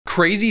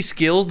crazy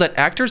skills that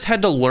actors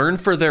had to learn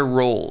for their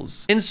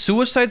roles. In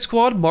Suicide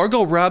Squad,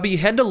 Margot Robbie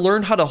had to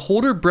learn how to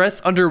hold her breath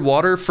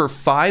underwater for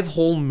 5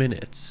 whole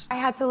minutes. I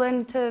had to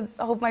learn to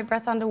hold my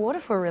breath underwater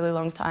for a really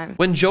long time.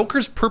 When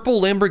Joker's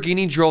purple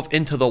Lamborghini drove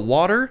into the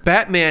water,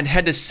 Batman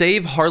had to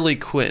save Harley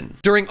Quinn.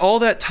 During all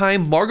that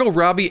time, Margot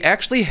Robbie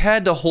actually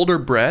had to hold her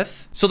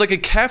breath so they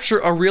could capture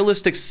a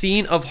realistic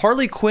scene of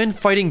Harley Quinn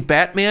fighting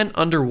Batman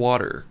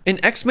underwater.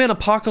 In X-Men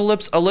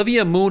Apocalypse,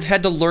 Olivia Munn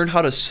had to learn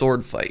how to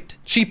sword fight.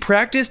 She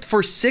practiced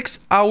for 6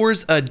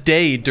 hours a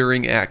day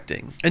during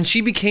acting, and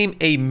she became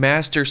a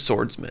master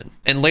swordsman.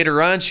 And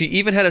later on, she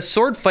even had a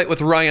sword fight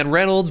with Ryan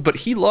Reynolds, but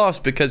he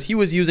lost because he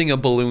was using a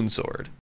balloon sword.